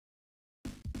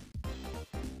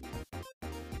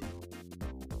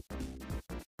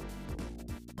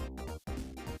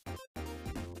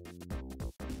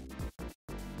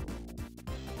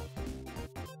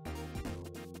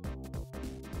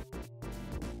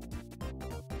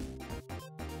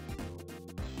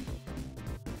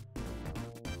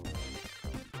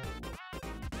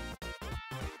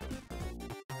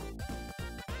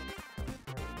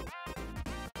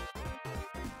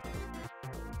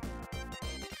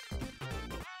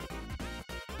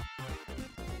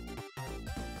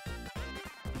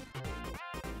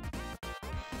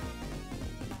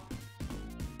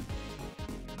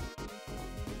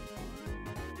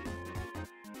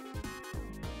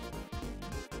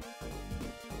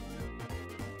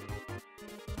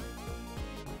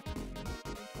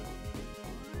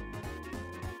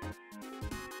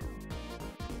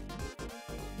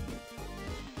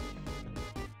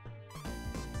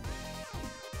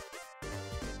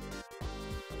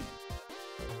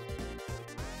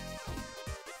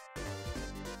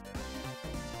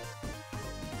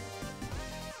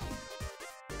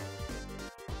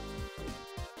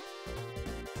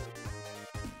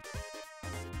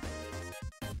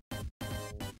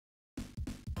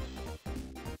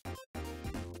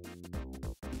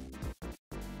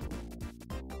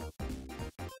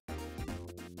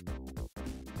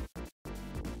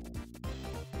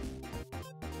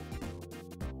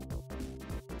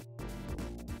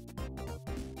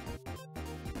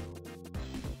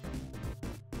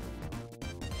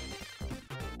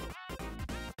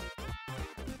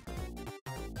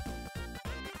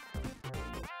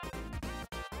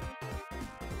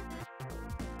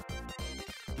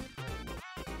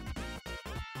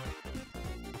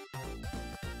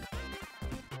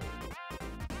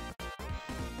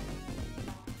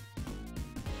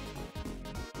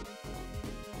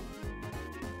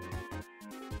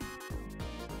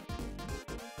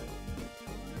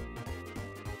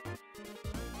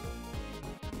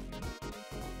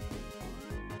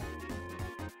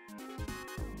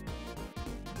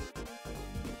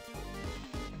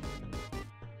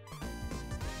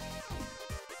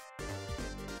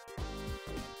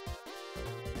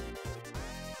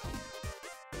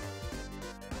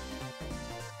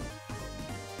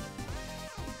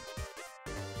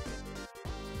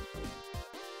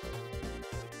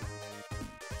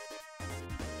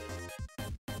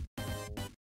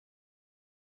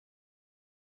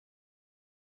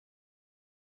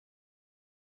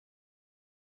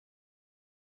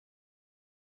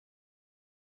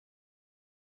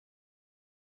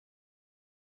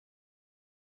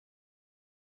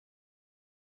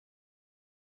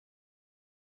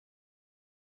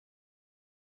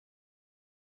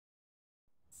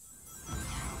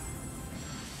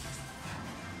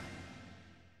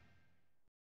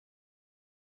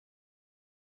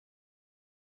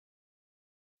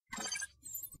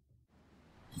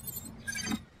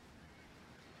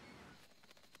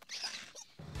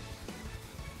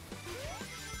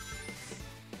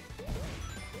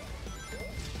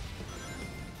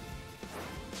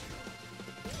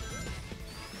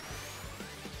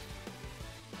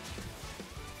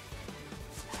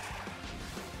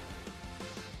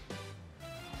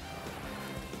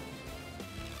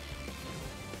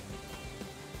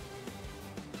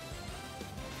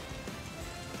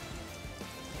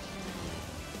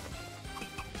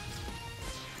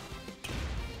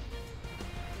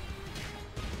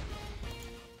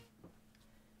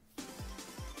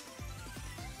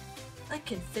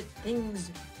can fit things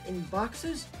in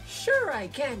boxes? Sure I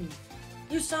can.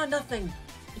 You saw nothing.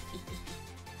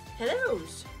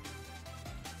 Hellos.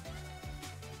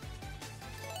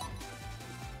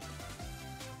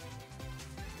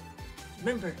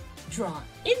 Remember, draw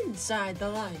inside the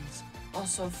lines.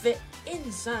 Also fit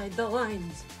inside the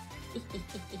lines.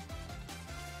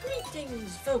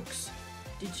 Greetings, folks.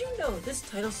 Did you know this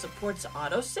title supports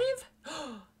autosave?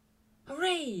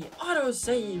 Hooray!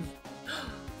 Autosave!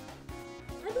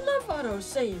 I love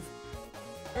autosave.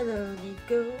 Hello,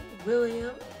 Nico,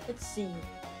 William, let's see.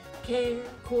 Care,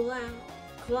 Cool Out,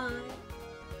 Clyde,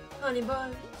 Honey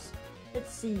Buns,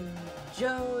 let's see.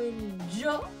 Joe and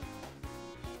Joe.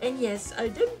 And yes, I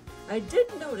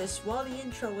did notice while the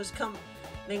intro was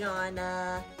coming on,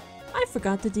 I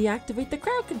forgot to deactivate the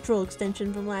crowd control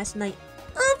extension from last night.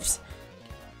 Oops!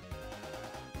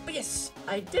 But yes,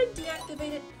 I did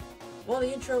deactivate it while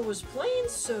the intro was playing,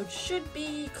 so it should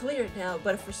be cleared now.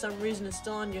 But if for some reason it's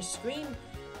still on your screen,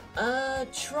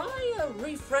 try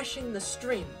refreshing the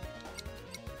stream.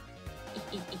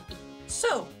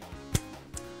 So,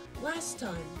 last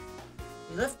time,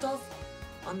 we left off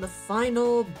on the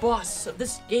final boss of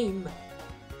this game.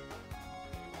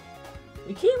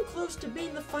 We came close to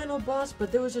being the final boss,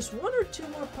 but there was just one or two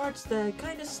more parts that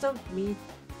kind of stumped me,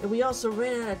 and we also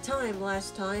ran out of time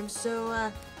last time,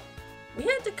 so we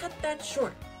had to cut that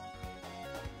short.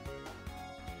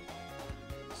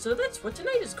 So that's what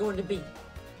tonight is going to be.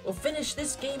 We'll finish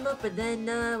this game up, and then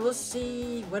we'll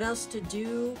see what else to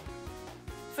do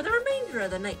for the remainder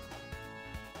of the night.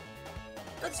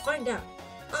 Let's find out.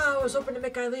 Oh, I was hoping to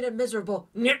make Aelita miserable.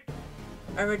 Nyeh.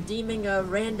 By redeeming a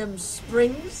random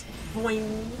springs.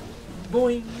 Boing.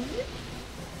 Boing.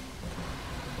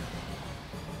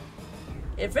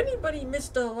 If anybody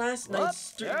missed last night's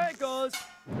stream, there it goes.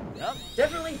 Yep.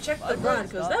 Definitely check the VOD,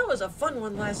 because that was a fun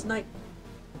one last night.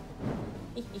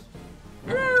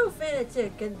 Hello,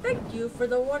 Fanatic, and thank you for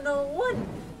the 101.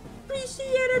 Appreciate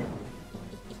it.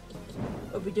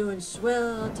 We'll be doing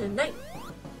swell tonight.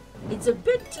 It's a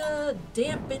bit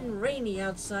damp and rainy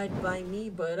outside by me,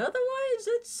 but otherwise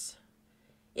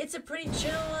it's a pretty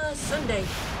chill Sunday.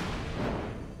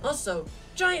 Also,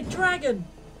 giant dragon!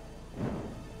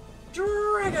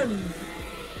 Dragon!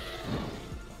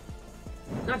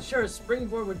 Not sure a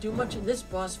springboard would do much in this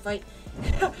boss fight.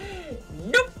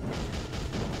 Nope!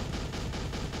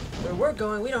 Where we're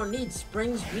going, we don't need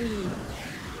springs, we need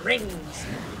rings.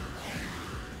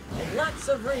 And lots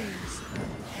of rings.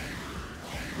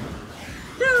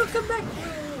 No, come back,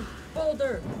 Blue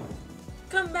Boulder!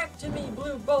 Come back to me,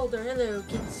 Blue Boulder! Hello,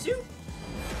 Kitsu!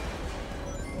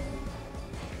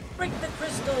 Break the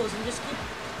crystals and just keep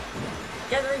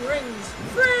gathering rings!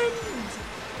 Friends!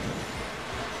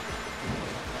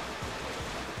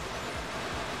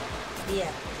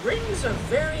 Yeah, rings are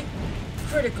very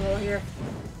critical here.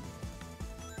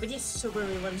 But yes, so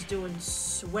everyone's doing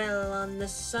swell on the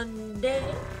Sunday.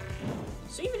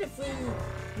 So even if we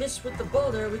miss with the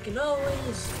boulder, we can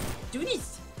always do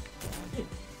this.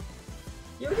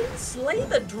 You didn't slay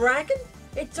the dragon?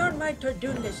 It's on my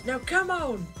to-do list. Now come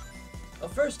on. Well,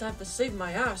 first I have to save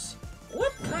my ass.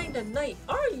 What kind of knight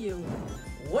are you?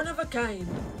 One of a kind.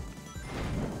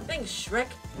 Thanks,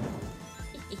 Shrek.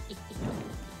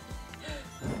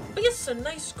 But yes, a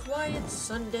nice quiet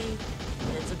Sunday,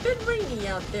 and it's a bit rainy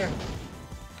out there.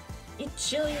 It's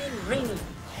chilly and rainy.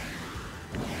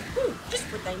 Ooh, just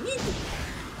what I needed.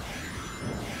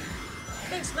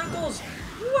 Thanks, Knuckles.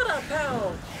 What a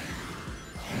pal.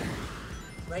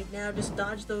 Right now, just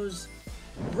dodge those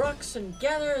rocks and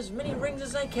gather as many rings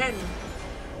as I can.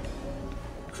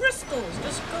 Crystals,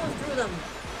 just go through them.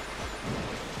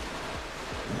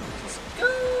 Just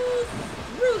go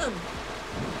through them.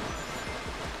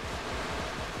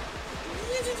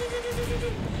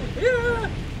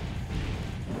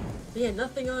 Yeah,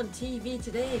 nothing on TV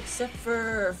today except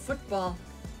for football.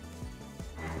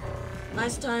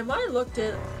 Last time I looked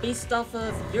at, based off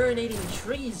of urinating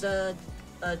trees,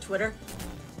 Twitter,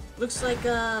 looks like,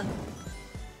 the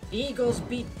Eagles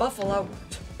beat Buffalo.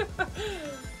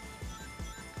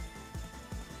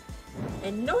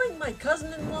 And knowing my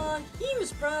cousin-in-law, he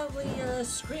was probably,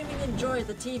 screaming in joy at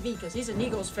the TV because he's an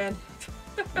Eagles fan.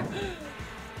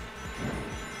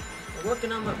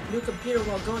 Working on my new computer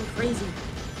while going crazy.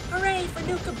 Hooray for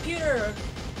new computer!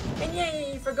 And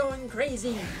yay for going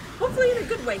crazy! Hopefully in a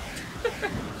good way.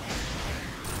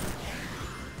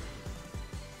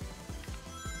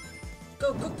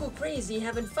 Go cuckoo crazy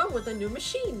having fun with a new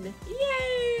machine!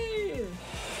 Yay!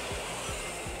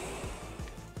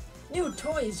 New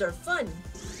toys are fun!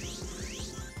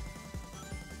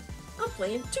 I'm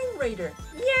playing Tomb Raider!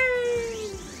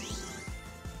 Yay!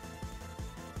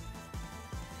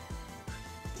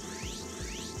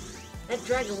 That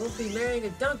dragon won't be marrying a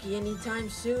donkey anytime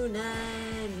soon. No,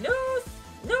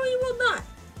 he will not.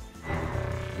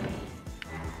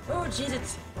 Oh, jeez,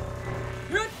 it's...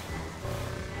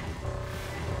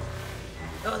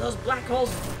 Oh, those black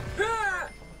holes.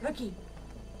 Okay.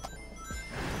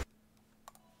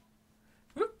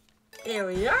 There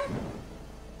we are.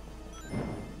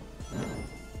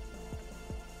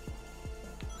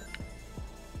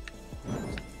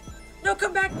 No,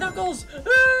 come back, Knuckles!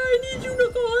 I need you,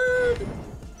 Knucklehead!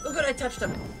 Oh, good, I touched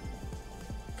him.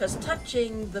 Because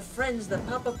touching the friends that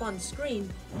pop up on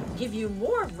screen give you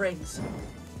more rings.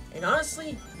 And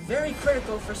honestly, very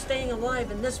critical for staying alive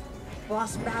in this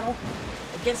boss battle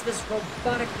against this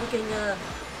robotic-looking,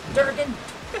 Durgan.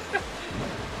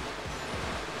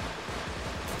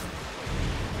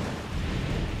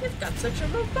 You've got such a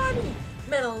robotic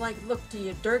metal-like look to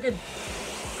you, Durgan.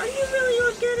 Are you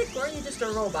really organic, or are you just a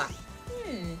robot?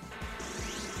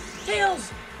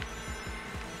 Tails!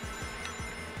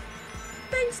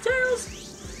 Thanks,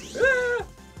 Tails! Ah!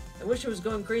 I wish it was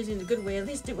going crazy in a good way. At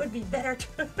least it would be better.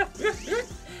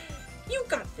 You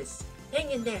got this.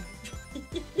 Hang in there.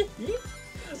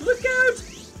 Look out!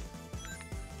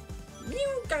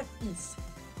 You got this.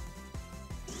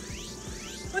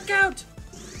 Look out!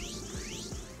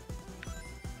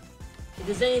 If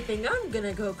there's anything I'm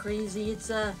gonna go crazy,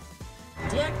 it's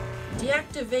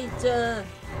deactivate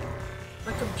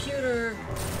my computer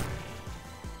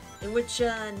in which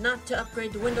not to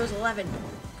upgrade to Windows 11,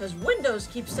 because Windows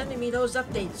keeps sending me those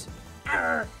updates.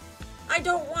 Arr! I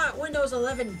don't want Windows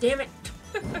 11, damn it!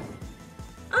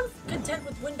 I'm content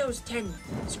with Windows 10.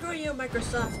 Screw you,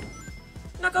 Microsoft.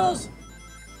 Knuckles!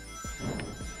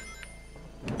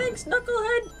 Thanks,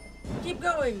 Knucklehead! Keep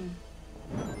going.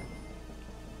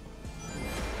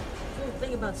 Cool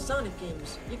thing about Sonic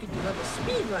games, you could do like a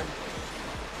speed run.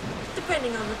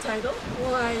 Depending on the title.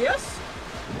 Why, yes.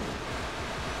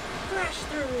 Crash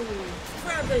through.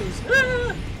 Grab these.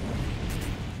 Ah!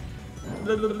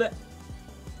 Blah, blah, blah.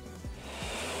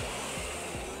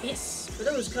 Yes, for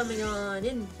those coming on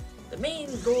in, the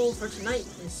main goal for tonight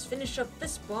is finish up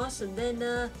this boss, and then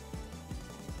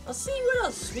I'll see what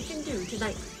else we can do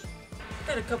tonight.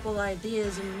 Got a couple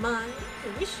ideas in mind,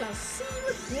 and we shall see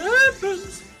what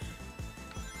happens.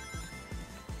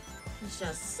 We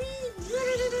shall see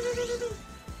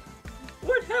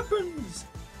what happens.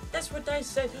 That's what I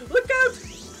said. Look out!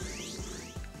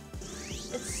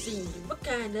 Let's see, what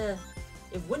kind of...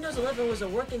 If Windows 11 was a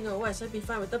working OS, I'd be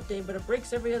fine with updating, but it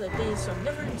breaks every other day, so I'm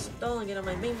never installing it on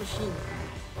my main machine.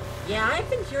 Yeah, I've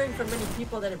been hearing from many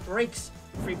people that it breaks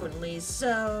frequently,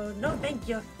 so no thank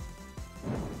you.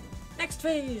 Next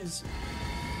phase!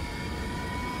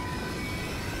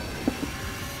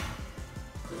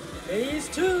 Phase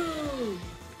 2!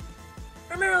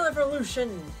 Primeval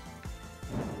Evolution!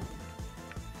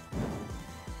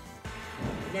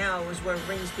 Now is where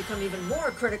rings become even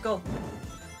more critical.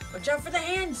 Watch out for the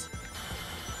hands!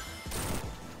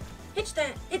 Hit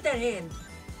that hand!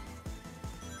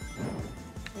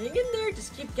 Hang in there,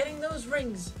 just keep getting those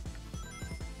rings.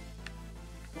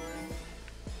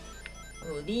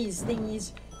 Oh, these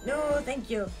thingies. No, thank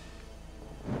you.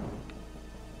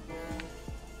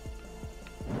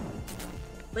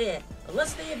 But yeah,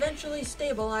 unless they eventually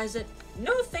stabilize it,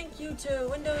 no thank you to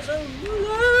Windows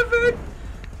 11!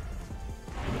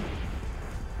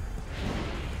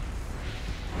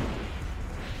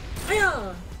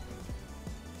 Hiya!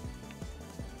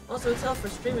 Also, it's hell for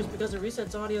streamers because it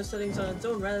resets audio settings on its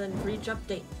own rather than for each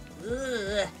update.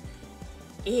 Ugh.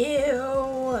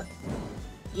 Ew!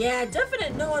 Yeah,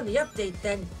 definite no on the update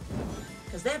then.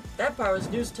 Because that part was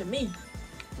news to me.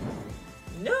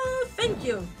 No, thank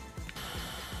you!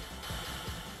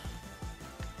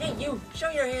 Hey, you!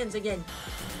 Show your hands again!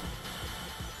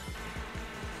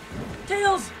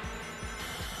 Tails!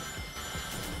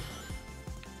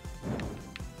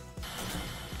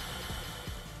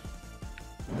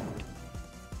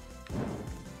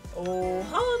 Oh,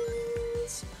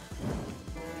 Hans!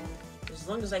 As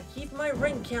long as I keep my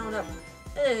ring count up.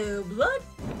 Hello, blood!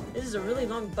 This is a really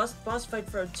long boss fight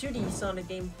for a 2D Sonic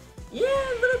game. Yeah,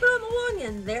 a little bit on the long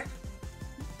end there.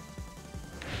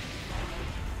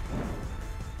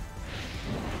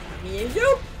 Come here,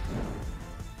 you!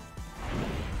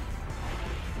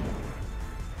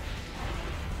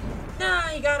 Nah,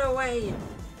 he got away!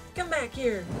 Come back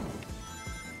here!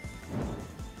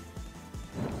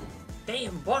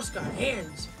 Damn, boss got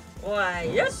hands! Why,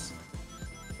 yes!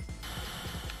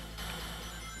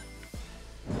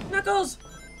 Knuckles!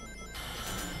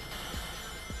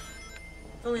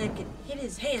 If only I could hit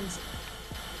his hands.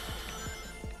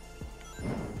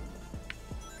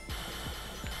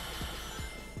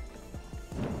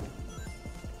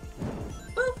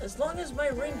 As long as my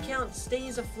ring count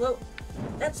stays afloat,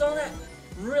 that's all that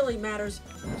really matters.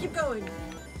 Keep going.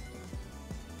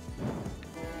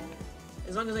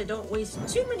 As long as I don't waste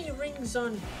too many rings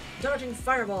on dodging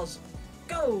fireballs.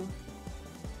 Go!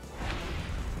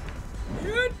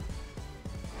 Good.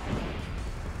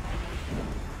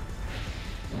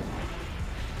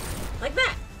 Like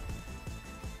that!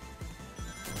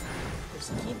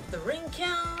 Just keep the ring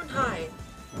count high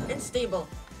and stable.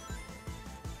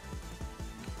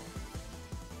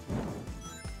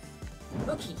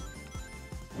 Okay.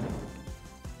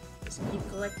 Just keep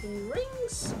collecting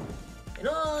rings and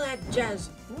all that jazz.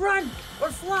 Run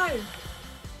or fly!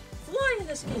 Fly in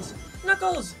this case.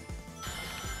 Knuckles!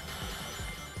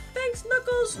 Thanks,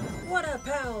 Knuckles! What a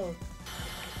pal!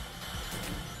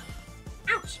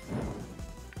 Ouch!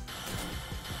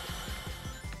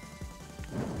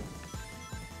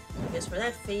 I guess for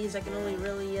that phase, I can only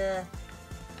really,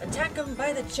 attack him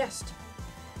by the chest.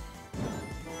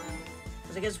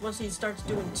 Because I guess once he starts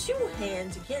doing two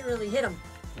hands, you can't really hit him.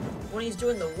 When he's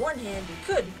doing the one hand, you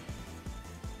could.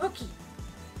 Okay.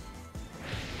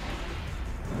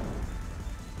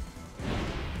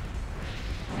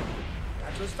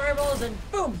 Dodge those fireballs and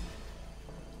boom!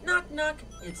 Knock knock,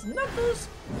 it's Knuckles!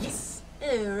 Yes!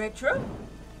 Retro!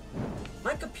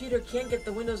 My computer can't get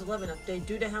the Windows 11 update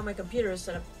due to how my computer is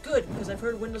set up. Good, because I've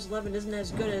heard Windows 11 isn't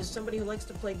as good as somebody who likes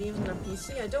to play games on their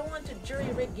PC. I don't want to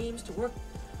jury-rig games to work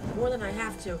more than I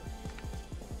have to.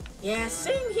 Yeah,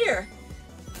 same here.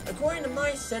 According to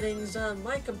my settings,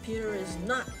 my computer is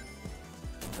not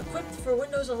equipped for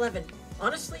Windows 11.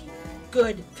 Honestly,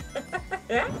 good.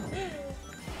 I'm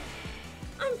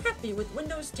happy with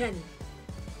Windows 10.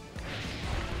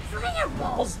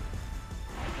 Fireballs!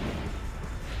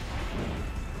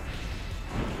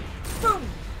 Boom!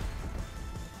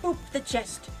 Boop the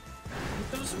chest.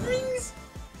 With those rings.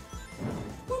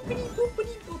 Boopity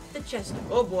boopity boop the chest.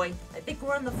 Oh boy, I think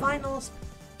we're on the final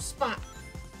spot.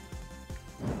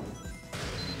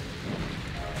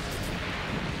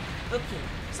 Okay,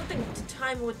 something to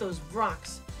time with those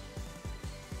rocks.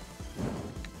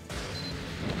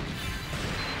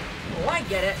 Oh, I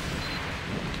get it.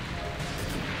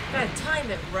 Gotta time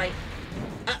it right.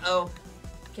 Uh-oh.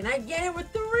 Can I get it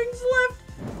with the rings left?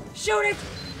 Shoot it!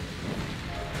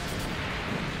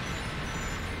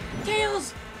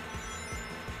 Tails!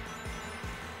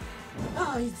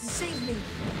 Oh, he saved me.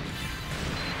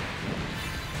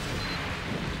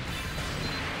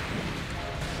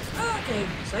 Okay,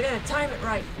 so I gotta time it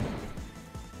right.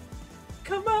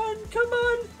 Come on, come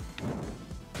on!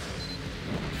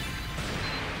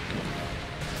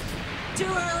 Too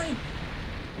early!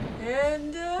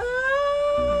 And,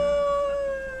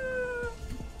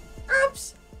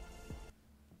 oops!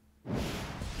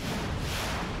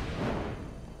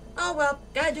 Oh well,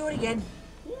 gotta do it again.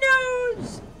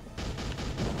 Nose!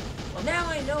 Well, now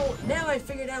I know, now I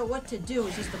figured out what to do.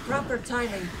 It's just the proper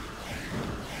timing.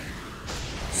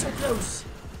 So close.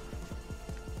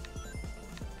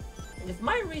 And if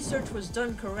my research was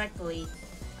done correctly,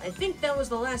 I think that was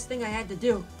the last thing I had to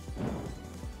do.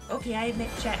 Okay, I admit,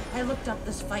 chat, I looked up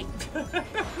this fight.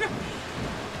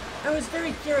 I was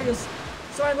very curious,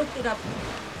 so I looked it up.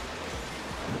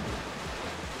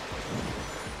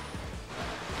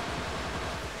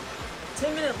 A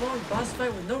 10-minute long boss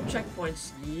fight with no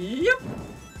checkpoints. Yep!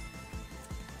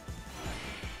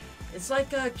 It's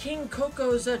like King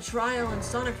Coco's trial in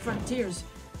Sonic Frontiers.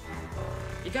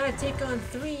 You gotta take on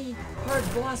 3 hard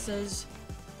bosses,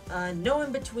 no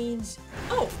in-betweens.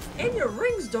 Oh, and your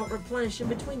rings don't replenish in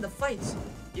between the fights.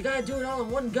 You gotta do it all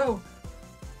in one go.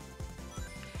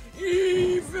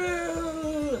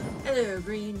 Evil! Hello,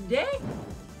 Green Day.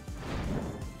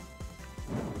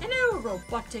 Hello,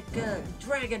 robotic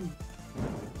dragon.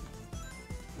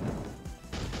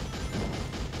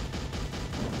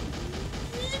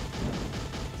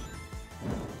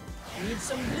 Need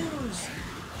some blues.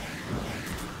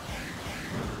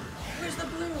 Where's the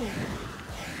blue?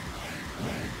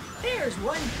 There's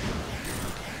one.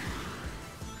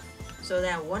 So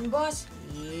that one boss?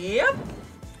 Yep.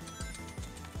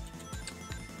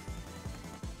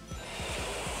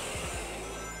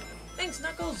 Thanks,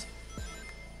 Knuckles.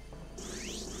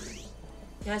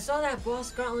 Yeah, I saw that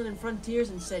boss gauntlet in Frontiers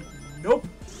and said, nope.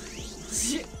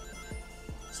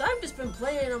 So I've just been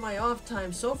playing it on my off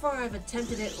time. So far I've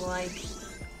attempted it like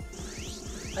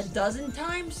a dozen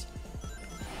times.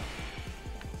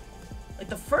 Like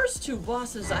the first 2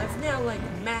 bosses I've now like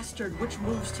mastered which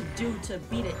moves to do to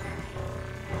beat it.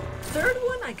 Third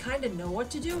one I kind of know what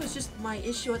to do. It's just my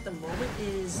issue at the moment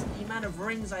is the amount of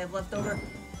rings I have left over.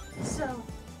 So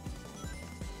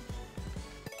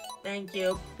thank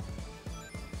you.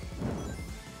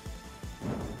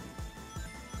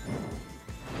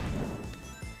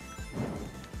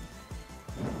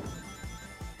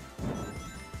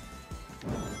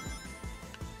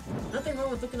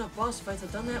 wrong with looking up boss fights.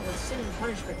 I've done that with Sin and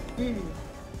Punishment.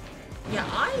 Yeah,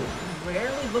 I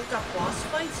rarely look up boss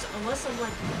fights unless I'm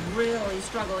like really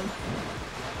struggling.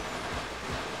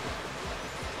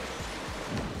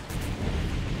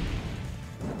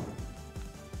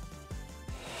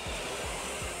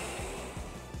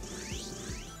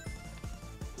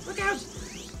 Look out!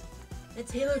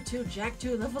 It's Halo 2, Jack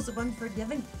 2, levels of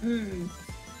Unforgiven.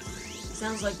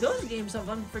 Sounds like those games have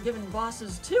unforgiving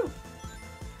bosses too.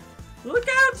 Look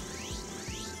out!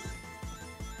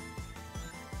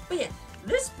 But yeah,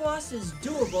 this boss is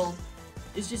doable.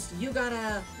 It's just you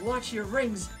gotta watch your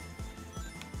rings.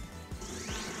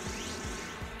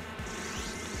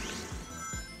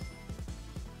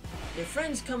 Your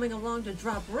friends coming along to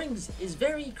drop rings is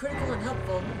very critical and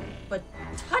helpful, but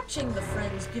touching the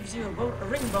friends gives you a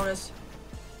ring bonus.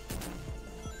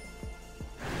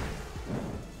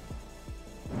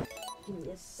 Give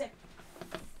me a sec.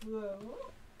 Whoa.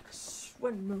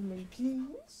 One moment,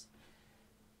 please.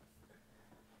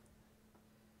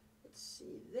 Let's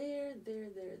see. There.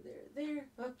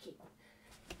 Okay.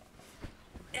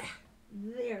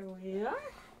 There we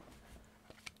are.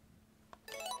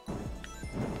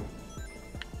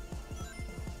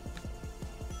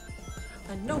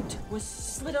 A note was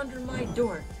slid under my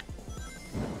door,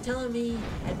 telling me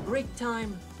at break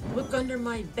time, look under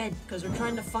my bed, because we're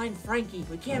trying to find Frankie.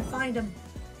 We can't find him.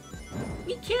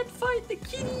 We can't find the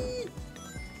kitty!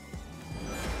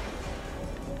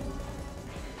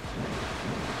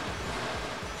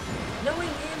 Knowing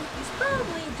him, he's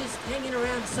probably just hanging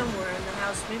around somewhere in the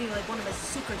house, maybe like one of his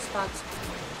secret spots.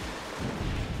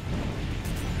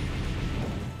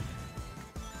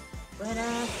 But,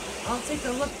 I'll take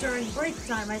a look during break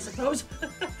time, I suppose.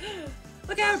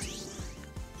 Look out!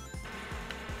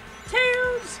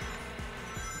 Tails!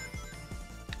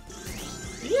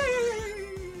 Yeah!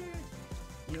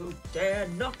 You dare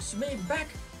knocks me back?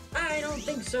 I don't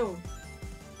think so.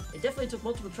 It definitely took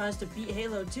multiple tries to beat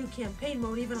Halo 2 campaign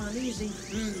mode even on easy.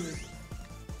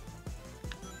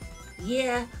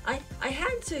 Yeah, I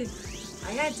had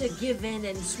to give in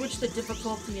and switch the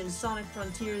difficulty in Sonic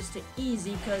Frontiers to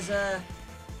easy because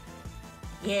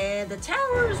yeah, the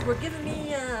towers were giving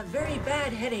me a very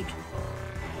bad headache.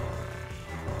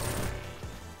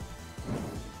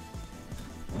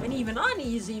 And even on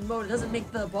easy mode, it doesn't make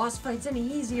the boss fights any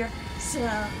easier, so...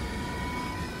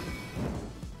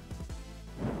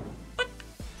 But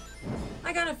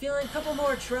I got a feeling a couple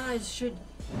more tries should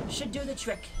do the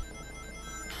trick.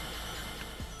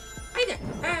 Hey there!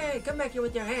 Hey, come back here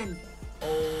with your hand.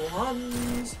 Oh,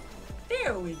 Hans.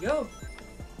 There we go.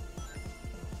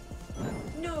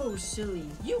 No, silly.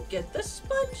 You get the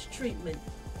sponge treatment.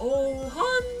 Oh,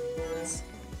 Hans.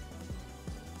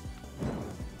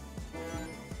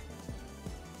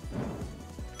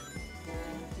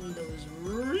 Need those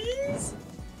rings.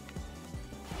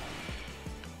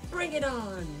 Bring it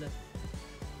on.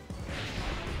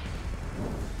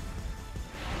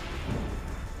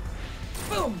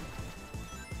 Boom.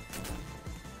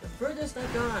 The furthest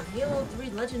I've gone on Halo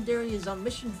 3 Legendary is on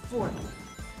Mission 4.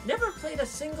 Never played a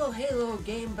single Halo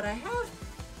game, but I have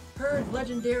heard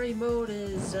Legendary mode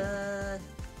is,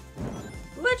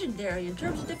 legendary in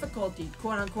terms of difficulty,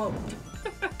 quote-unquote.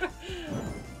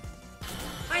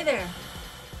 Hi there!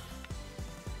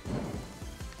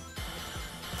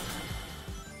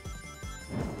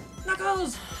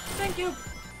 Knuckles! Thank you!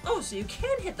 Oh, so you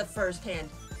can hit the first hand.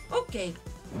 Okay,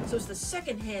 so it's the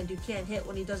second hand you can't hit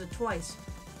when he does it twice.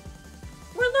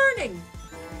 We're learning!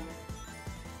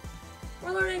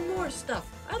 We're learning more stuff.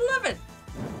 I love it!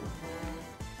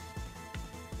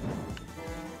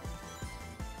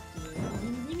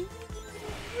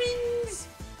 Rings!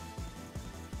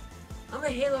 I'm a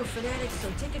Halo fanatic, so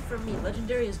take it from me.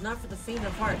 Legendary is not for the faint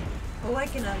of heart. Oh, I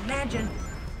can imagine.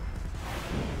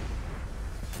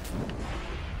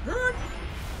 Huh?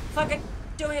 Fuck it.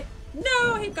 Do it.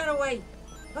 No, he got away.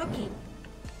 Okay.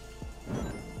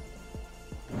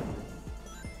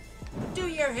 Do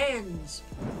your hands.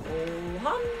 Oh,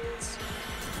 Hans.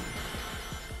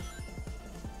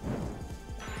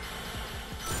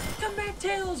 Come back,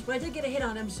 Tails. But I did get a hit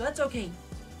on him, so that's okay.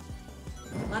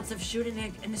 Lots of shooting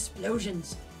and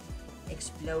explosions.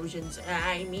 Explosions.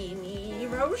 I mean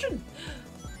erosion.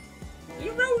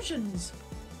 Erosions.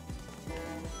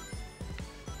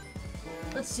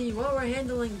 Let's see, while we're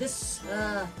handling this,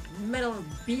 metal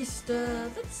beast,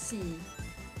 let's see.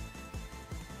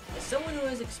 As someone who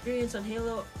has experienced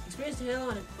Halo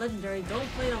and Legendary, don't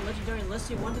play it on Legendary unless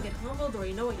you want to get humbled or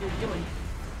you know what you're doing.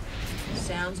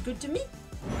 Sounds good to me.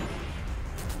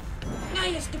 Now,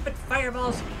 you stupid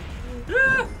fireballs.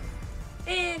 Ah!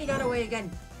 And he got away again.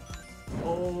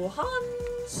 Oh,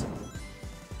 Hans.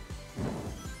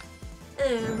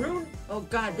 Rune? Oh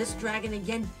god, this dragon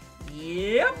again.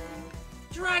 Yep.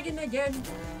 Dragon again.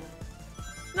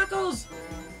 Knuckles!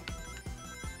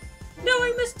 No,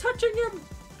 I missed touching him!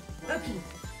 Okay.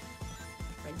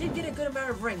 I did get a good amount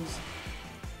of rings.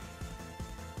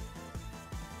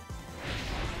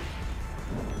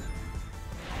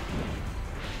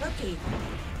 Okay.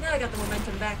 Now I got the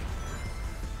momentum back.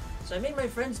 So I made my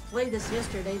friends play this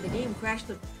yesterday. The game crashed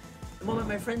the moment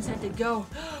my friends had to go.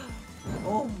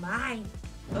 Oh my.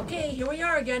 Okay, here we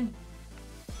are again.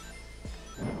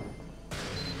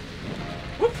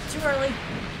 Whoop, too early.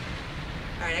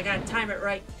 Alright, I gotta time it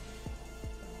right.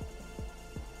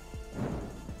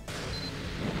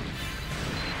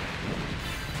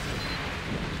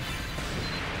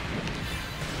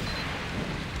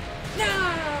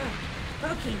 No!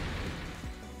 Okay.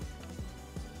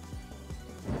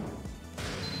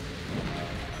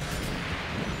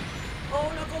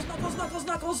 Oh, Knuckles, Knuckles, Knuckles,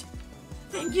 Knuckles!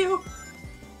 Thank you!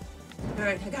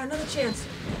 Alright, I got another chance.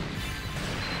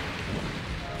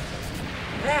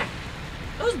 Ah!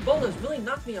 Those boulders really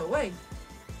knocked me away.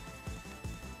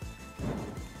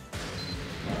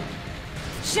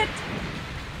 Shit!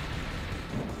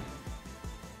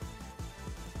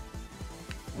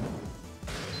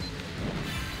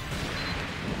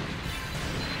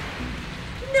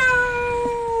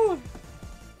 No!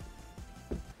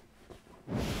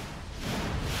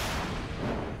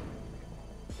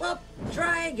 Well,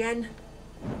 try again.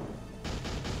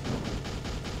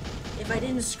 If I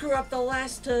didn't screw up the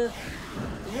last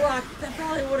rock, that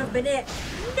probably would have been it.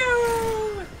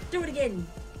 No! Do it again.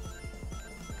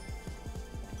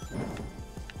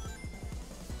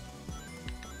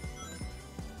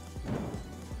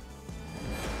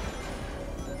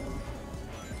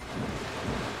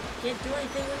 Can't do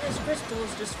anything with this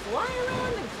crystals, just fly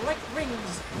around and collect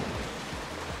rings.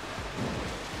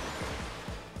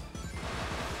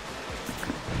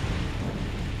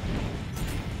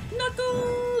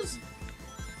 Knuckles!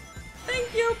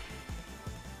 Thank you!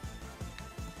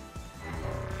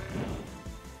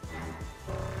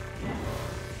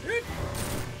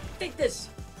 Take this!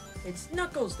 It's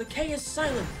Knuckles, the K is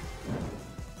silent.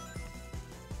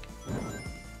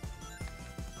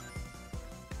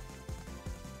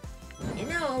 You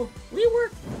know,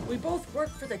 we both work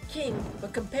for the king,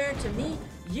 but compared to me,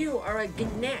 you are a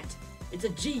gnat. It's a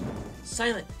G,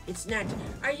 silent, it's nat.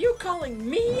 Are you calling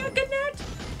me a gnat?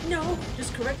 No,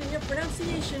 just correcting your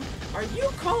pronunciation. Are you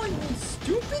calling me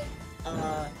stupid?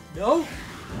 No.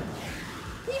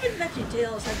 Even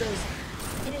VeggieTales had those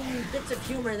hidden bits of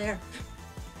humor there.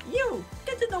 You,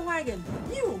 get in the wagon.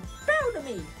 You, bow to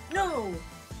me. No.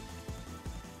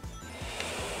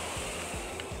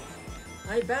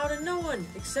 I bow to no one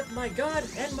except my God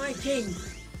and my king.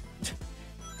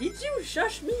 Did you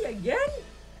shush me again?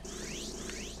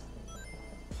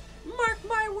 Mark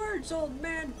my words, old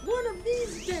man, one of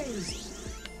these days.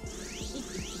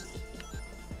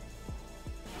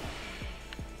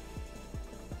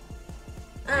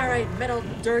 Alright, Metal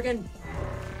Durgan.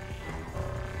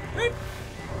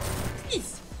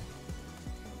 Yes.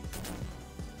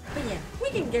 But yeah, we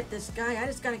can get this guy. I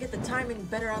just gotta get the timing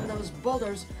better on those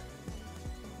boulders.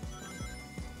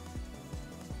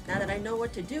 Now that I know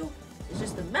what to do, it's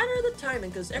just a matter of the timing,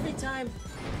 because every time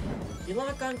you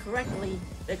lock on correctly,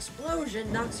 the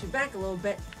explosion knocks you back a little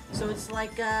bit. So it's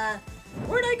like,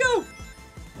 where'd I go?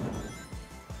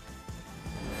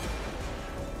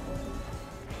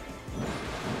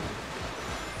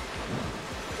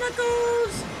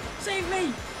 Knuckles! Save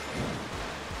me!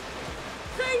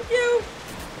 Thank you!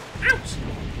 Ouch!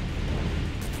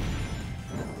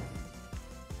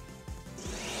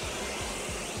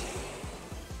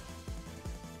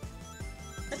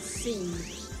 Let's see.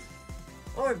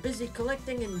 Or busy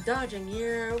collecting and dodging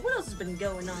here. What else has been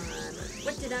going on?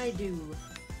 What did I do?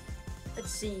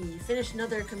 Let's see. Finished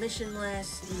another commission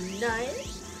last night.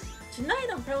 Tonight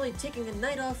I'm probably taking a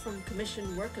night off from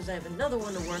commission work because I have another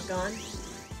one to work on.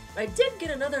 I did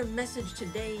get another message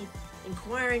today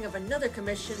inquiring of another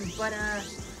commission, but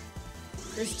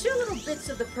there's two little bits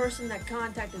of the person that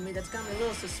contacted me that's got me a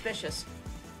little suspicious.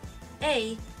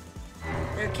 A,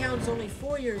 their account's only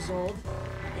 4 years old,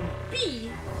 and B,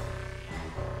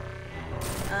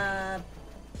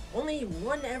 only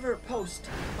one ever post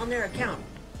on their account.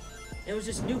 It was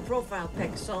just new profile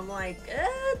pic, so I'm like,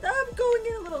 I'm going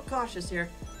in a little cautious here.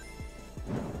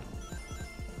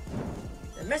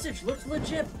 The message looked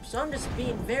legit, so I'm just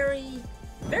being very,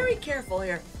 very careful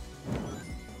here.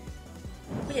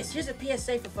 But yes, here's a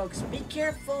PSA for folks. Be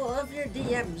careful of your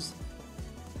DMs.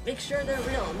 Make sure they're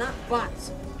real, not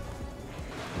bots.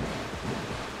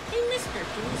 Hey mister,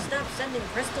 can you stop sending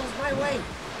crystals my way?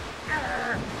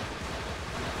 Arrgh.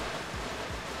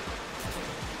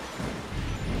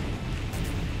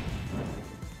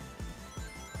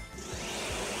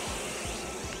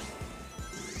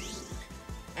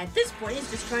 At this point,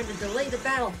 he's just trying to delay the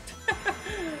battle.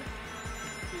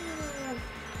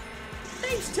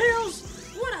 Thanks, Tails!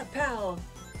 What a pal!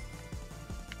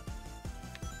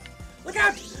 Look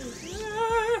out!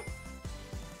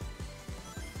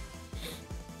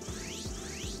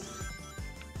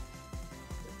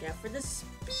 Look out for the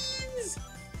spins!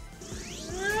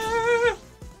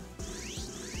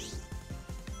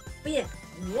 But yeah,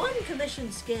 one commission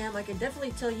scam I can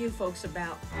definitely tell you folks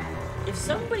about. If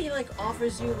somebody like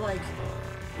offers you like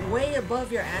way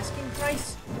above your asking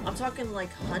price, I'm talking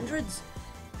like hundreds.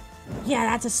 Yeah,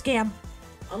 that's a scam.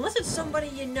 Unless it's somebody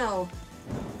you know,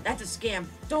 that's a scam.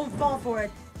 Don't fall for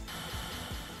it.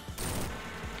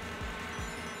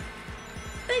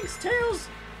 Thanks, Tails!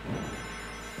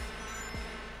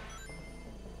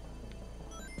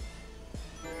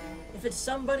 If it's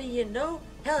somebody you know,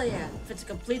 hell yeah. If it's a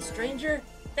complete stranger,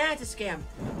 that's a scam.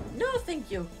 No,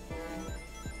 thank you.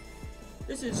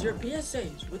 This is your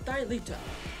PSAs with Aelita.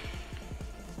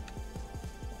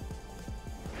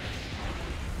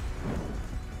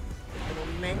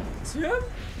 Momentum.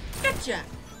 Gotcha!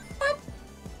 Boop.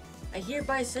 I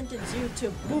hereby sentence you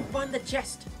to boop on the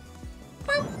chest.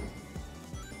 Boop.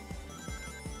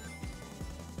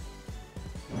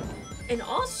 And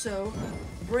also,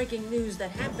 breaking news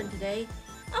that happened today,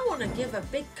 I want to give a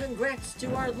big congrats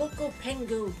to our local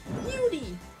Pengu,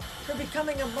 Beauty, for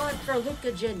becoming a mod for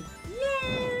Lucajin.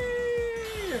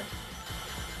 Yay!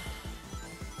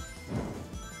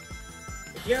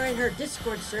 If you're in her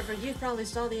Discord server, you probably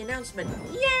saw the announcement.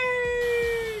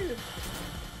 Yay!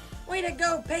 Way to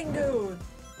go, Pengu!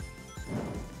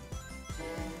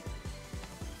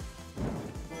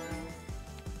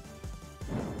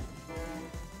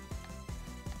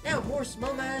 Now Horse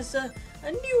Mama has a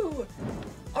new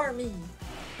army.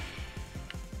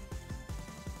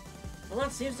 A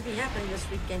lot seems to be happening this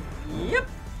weekend. Yep!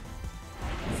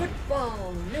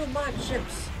 Football, new mod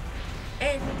ships,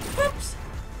 and whoops!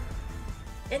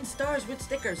 And stars with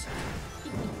stickers.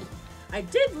 I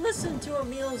did listen to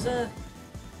Emil's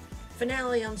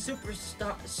finale on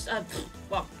Superstar,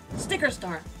 well, Sticker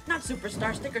Star, not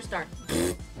Superstar, Sticker Star.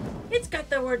 It's got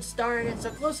the word star in it, so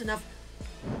close enough.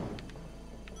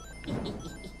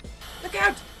 Look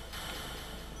out!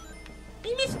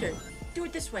 Hey, mister! Do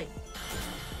it this way.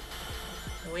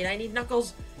 Oh, wait, I need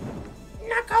Knuckles.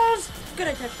 Knuckles! Good,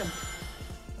 I touched him.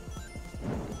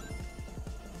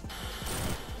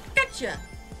 Gotcha!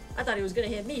 I thought he was gonna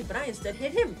hit me, but I instead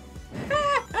hit him.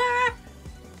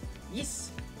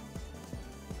 Yes!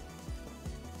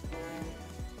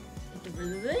 Over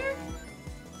there?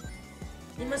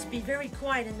 It must be very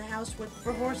quiet in the house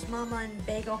for Horse Mama and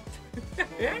Bagel.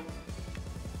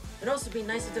 It'd also be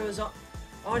nice if there was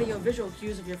audio visual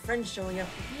cues of your friends showing up.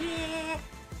 Yeah!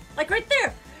 Like right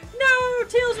there! No!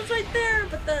 Tails was right there,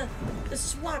 but the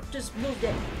swap just moved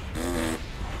it.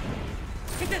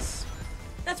 Take this!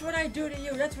 That's what I do to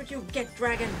you. That's what you get,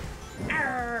 dragon.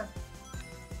 Arr!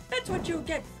 That's what you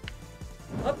get.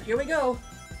 Oh, here we go.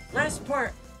 Last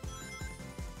part.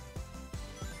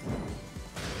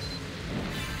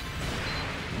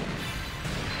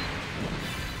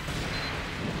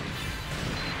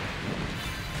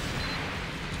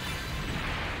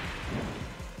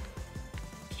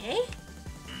 Okay.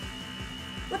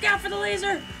 Look out for the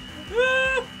laser!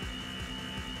 Ah!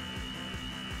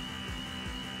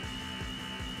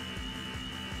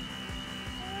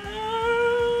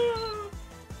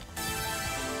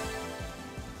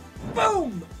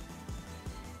 Boom!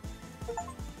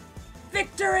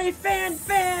 Victory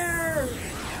fanfare!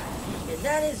 And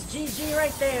that is GG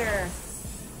right there.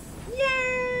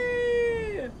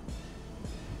 Yay!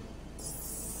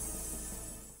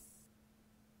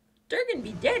 Durgan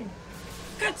be dead.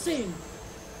 Cutscene.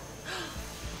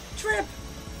 Trip.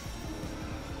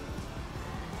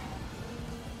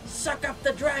 Suck up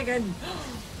the dragon.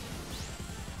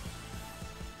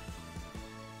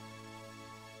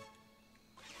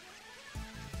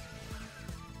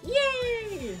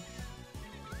 Yay!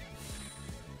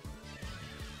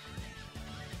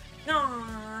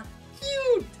 Aww,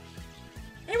 cute!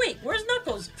 Hey, wait, where's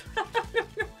Knuckles?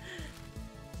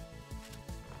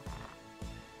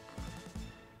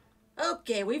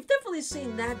 Okay, we've definitely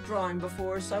seen that drawing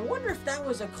before, so I wonder if that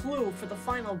was a clue for the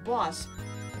final boss.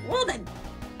 Well then!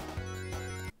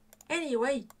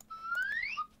 Anyway,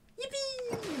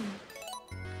 yippee!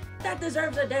 That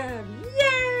deserves a dab!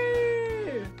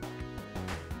 Yay!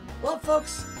 Well,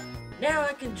 folks, now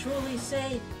I can truly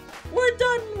say, we're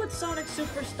done with Sonic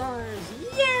Superstars!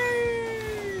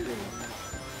 Yay!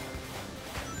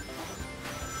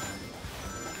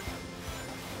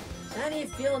 So how do you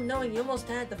feel knowing you almost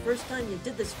had the first time you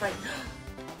did this fight?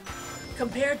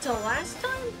 Compared to last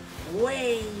time?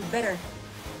 way better.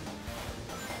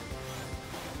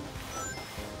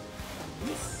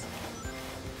 Yes!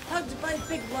 Hugged by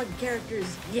big lug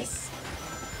characters, yes!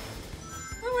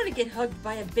 I want to get hugged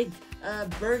by a big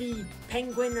birdie,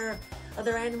 penguin, or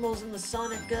other animals in the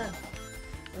Sonic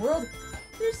world.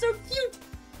 They're so cute!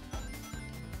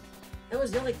 That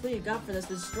was the only clue you got for this.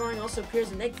 This drawing also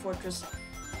appears in Egg Fortress.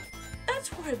 That's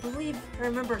where I believe I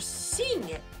remember seeing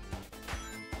it.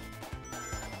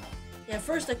 Yeah, at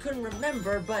first I couldn't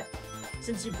remember, but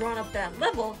since you brought up that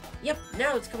level, yep,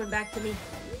 now it's coming back to me.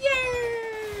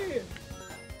 Yay!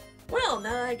 Well,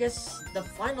 now I guess the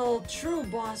final true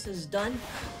boss is done.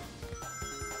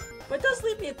 But it does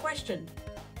leave me a question.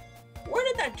 Where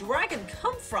did that dragon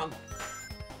come from?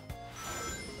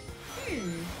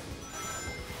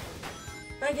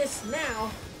 I guess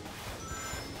now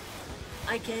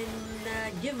I can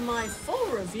give my full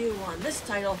review on this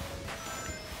title.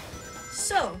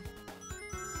 So,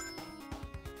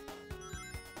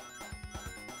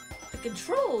 the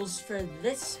controls for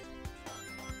this,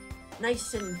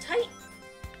 nice and tight,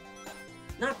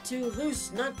 not too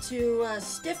loose, not too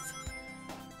stiff.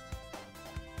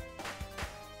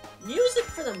 Music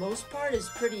for the most part is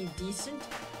pretty decent.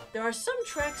 There are some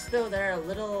tracks though that are a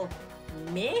little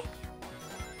meh.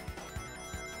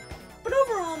 But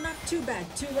overall, not too bad.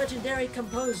 Two legendary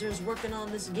composers working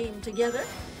on this game together.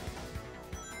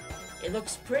 It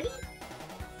looks pretty.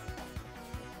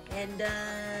 And,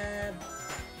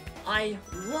 I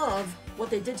love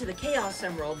what they did to the Chaos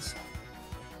Emeralds.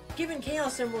 Giving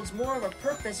Chaos Emeralds more of a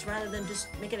purpose rather than just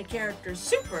making a character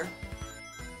super.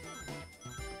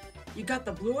 You got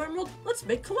the Blue Emerald? Let's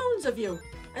make clones of you!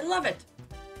 I love it!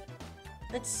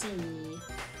 Let's see.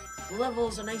 The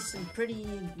levels are nice and pretty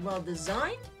well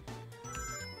designed.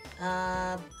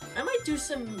 I might do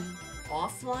some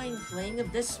offline playing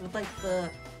of this with like the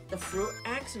fruit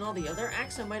acts and all the other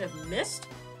acts I might have missed.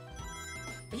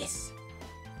 But yes.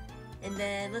 And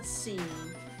then let's see.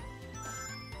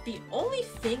 The only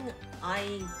thing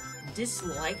I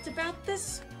disliked about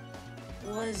this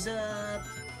was the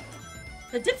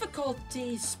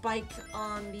difficulty spike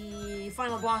on the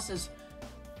final bosses,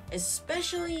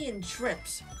 especially in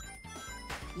trips.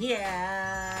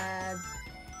 Yeah.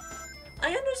 I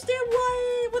understand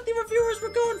what the reviewers were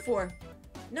going for.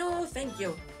 No, thank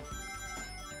you.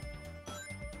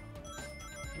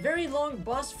 Very long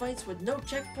boss fights with no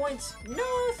checkpoints.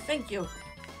 No, thank you.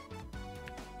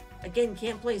 Again,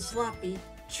 can't play sloppy.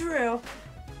 True.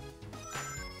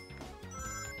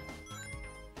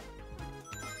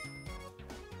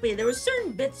 But yeah, there were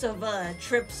certain bits of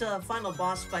Trip's final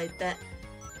boss fight that,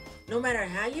 no matter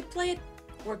how you play it,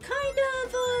 were kind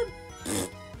of,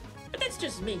 but that's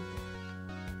just me.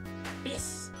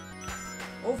 Yes.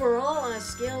 Overall, on a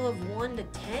scale of 1 to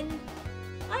 10,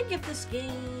 I give this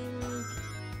game,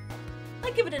 I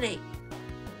give it an 8.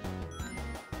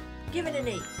 Give it an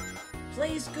 8.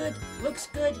 Plays good, looks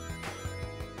good,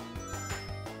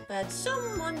 but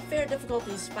some unfair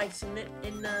difficulty spikes in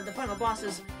the final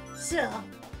bosses. So,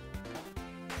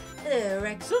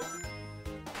 Rexel.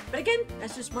 But again,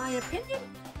 that's just my opinion.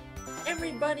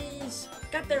 Everybody's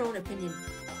got their own opinion.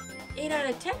 8 out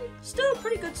of 10, still a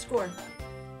pretty good score.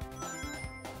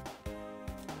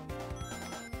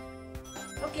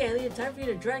 Okay, Aelita, time for you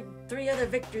to drag 3 other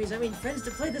victories. I mean, friends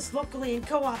to play this locally in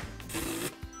co-op.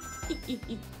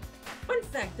 Fun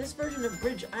fact, this version of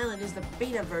Bridge Island is the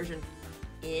beta version.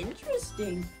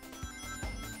 Interesting.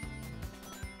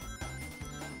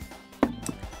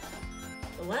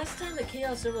 The last time the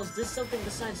Chaos Emeralds did something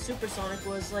besides Supersonic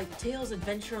was like Tails'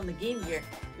 Adventure on the Game Gear.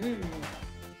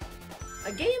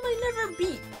 A game I never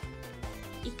beat.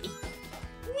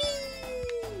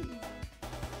 Whee!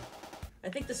 I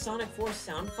think the Sonic 4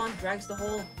 sound font drags the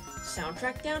whole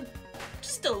soundtrack down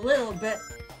just a little bit.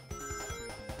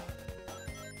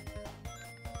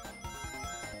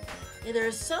 Yeah,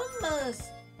 there's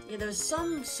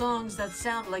some songs that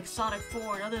sound like Sonic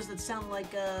 4 and others that sound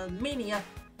like Mania.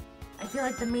 I feel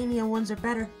like the Mania ones are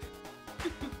better.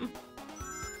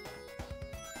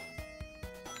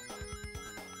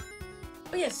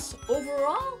 But yes,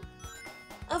 overall,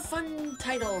 a fun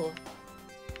title.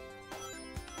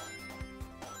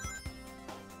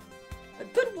 A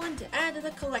good one to add to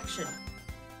the collection.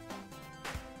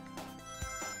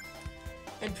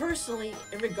 And personally,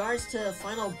 in regards to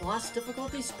final boss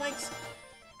difficulty spikes,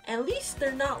 at least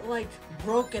they're not like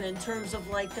broken in terms of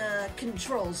like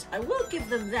controls. I will give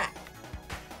them that.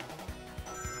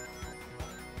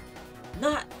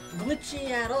 Not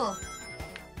glitchy at all.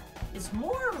 It's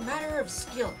more a matter of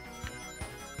skill.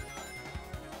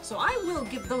 So I will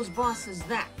give those bosses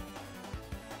that.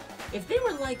 If they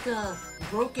were like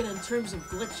broken in terms of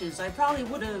glitches, I probably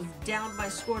would have downed my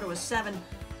score to a 7.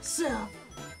 So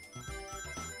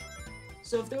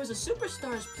if there was a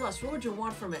Superstars Plus, what would you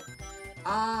want from it?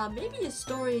 Maybe a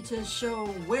story to show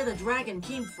where the dragon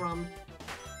came from.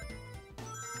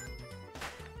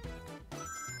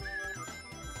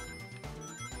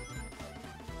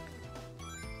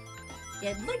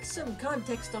 Yeah, I'd like some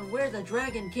context on where the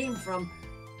dragon came from.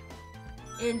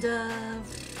 And,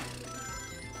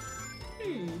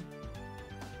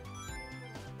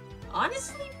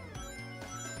 honestly?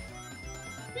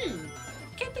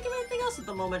 Can't think of anything else at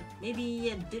the moment.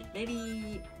 Maybe,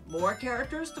 maybe more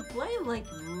characters to play, like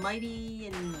Mighty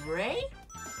and Ray?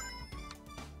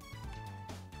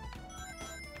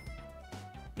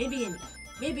 Maybe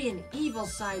an evil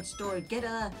side story.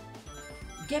 Get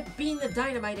Bean the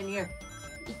Dynamite in here.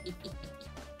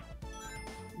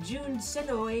 Jun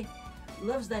Senoi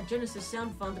loves that Genesis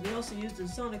sound font to be also used in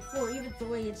Sonic 4. Even the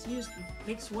way it's used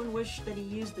makes one wish that he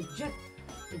used the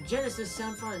Genesis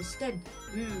sound font instead.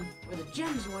 Or the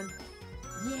Gems one.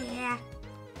 Yeah.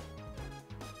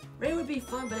 Ray would be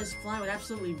fun, but his flying would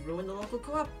absolutely ruin the local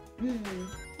co-op.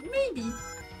 Maybe.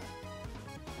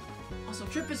 Also,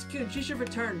 Trip is cute. She should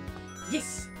return.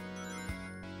 Yes.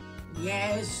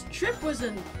 Yes, Trip was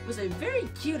a very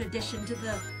cute addition to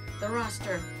the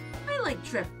roster. I like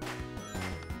Trip.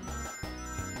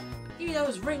 Give me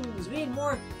those rings. We need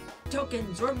more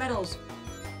tokens or medals.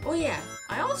 Oh yeah,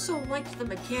 I also liked the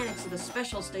mechanics of the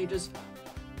special stages.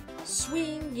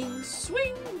 Swinging,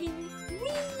 swinging,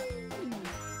 whee!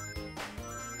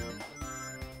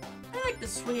 I like the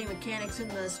swinging mechanics in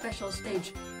the special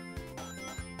stage.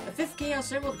 The 5th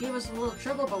Chaos Emerald gave us a little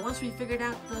trouble, but once we figured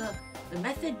out the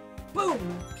method, boom!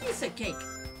 Piece of cake!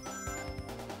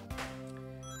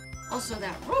 Also,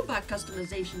 that robot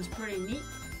customization's pretty neat.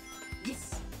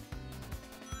 Yes!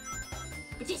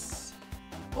 But yes!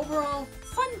 Overall,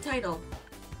 fun title.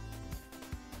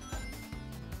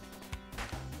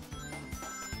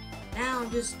 Now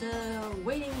I'm just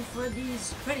waiting for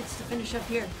these credits to finish up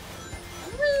here.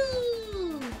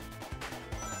 Woo!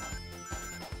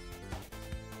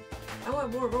 I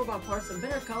want more robot parts and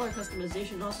better color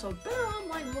customization, also better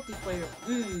online multiplayer.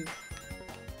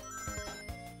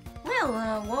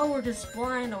 Well, while we're just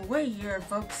flying away here,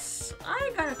 folks,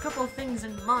 I got a couple things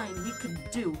in mind we could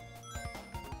do.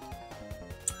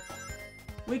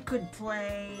 We could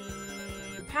play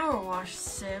Power Wash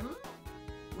Sim.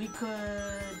 We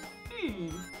could...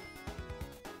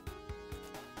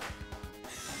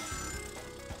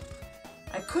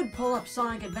 I could pull up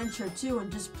Sonic Adventure 2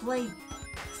 and just play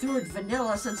through it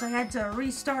vanilla, since I had to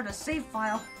restart a save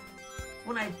file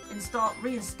when I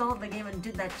reinstalled the game and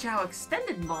did that Chow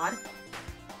Extended mod.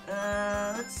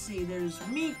 Let's see, there's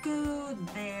Miku,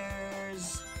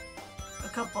 there's a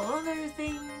couple other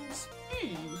things.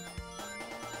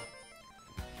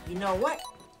 You know what?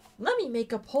 Let me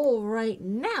make a poll right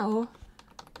now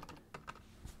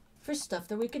for stuff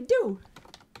that we could do.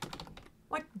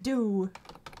 What do?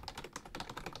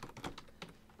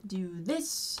 Do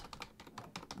this.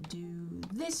 Do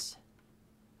this.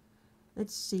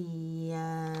 Let's see.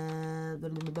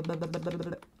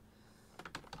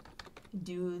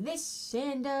 Do this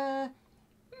and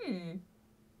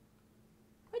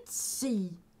let's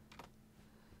see.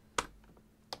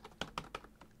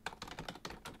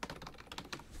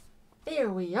 There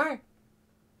we are.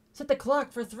 Set the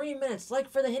clock for 3 minutes, like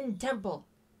for the Hidden Temple.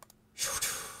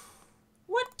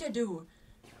 What to do?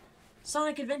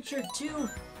 Sonic Adventure 2,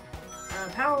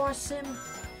 Power Wash Sim,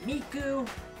 Miku,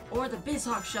 or the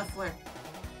BizHawk Shuffler.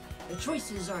 The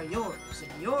choices are yours,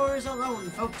 and yours alone,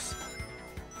 folks.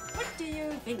 What do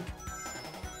you think?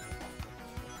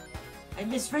 I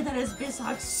misread that as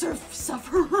BizHawk Surf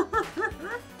Sufferer.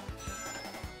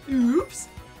 Oops.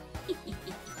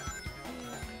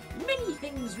 Many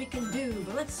things we can do,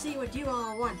 but let's see what you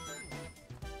all want.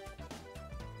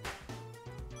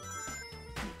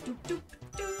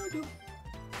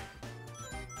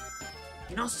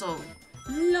 And also,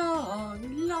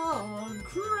 long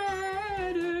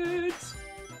credits.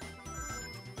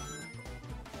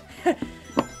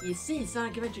 You see,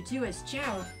 Sonic Adventure 2 has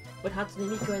Chow, but Hatsune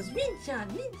Miku has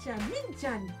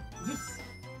Minchan. Yes.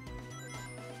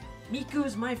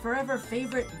 Miku's my forever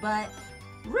favorite, but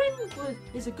Rin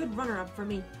is a good runner-up for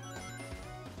me.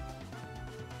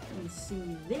 Let me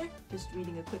see there. Just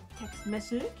reading a quick text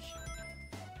message.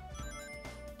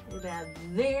 About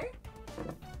there.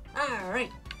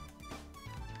 Alright.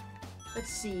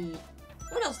 Let's see.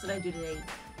 What else did I do today?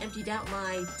 Emptied out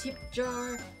my tip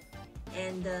jar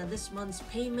and this month's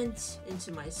payment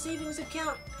into my savings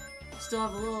account. Still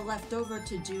have a little left over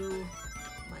to do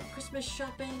my Christmas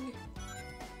shopping.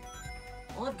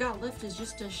 All I've got left is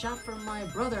just a shot from my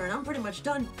brother, and I'm pretty much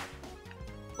done.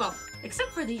 Well, except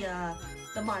for the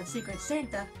mod Secret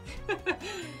Santa.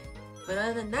 But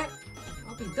other than that,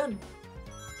 I'll be done.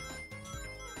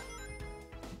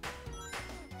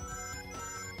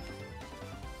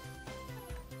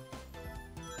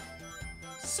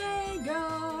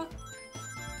 Sega!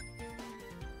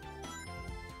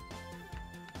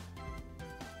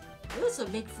 This will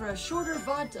make for a shorter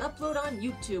VOD to upload on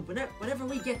YouTube whenever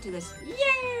we get to this.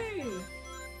 Yay!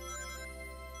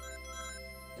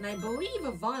 And I believe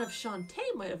a VOD of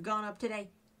Shantae might have gone up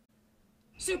today.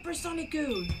 Super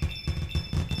Sonic-oo!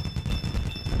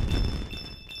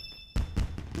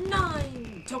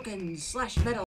 9 tokens / medal.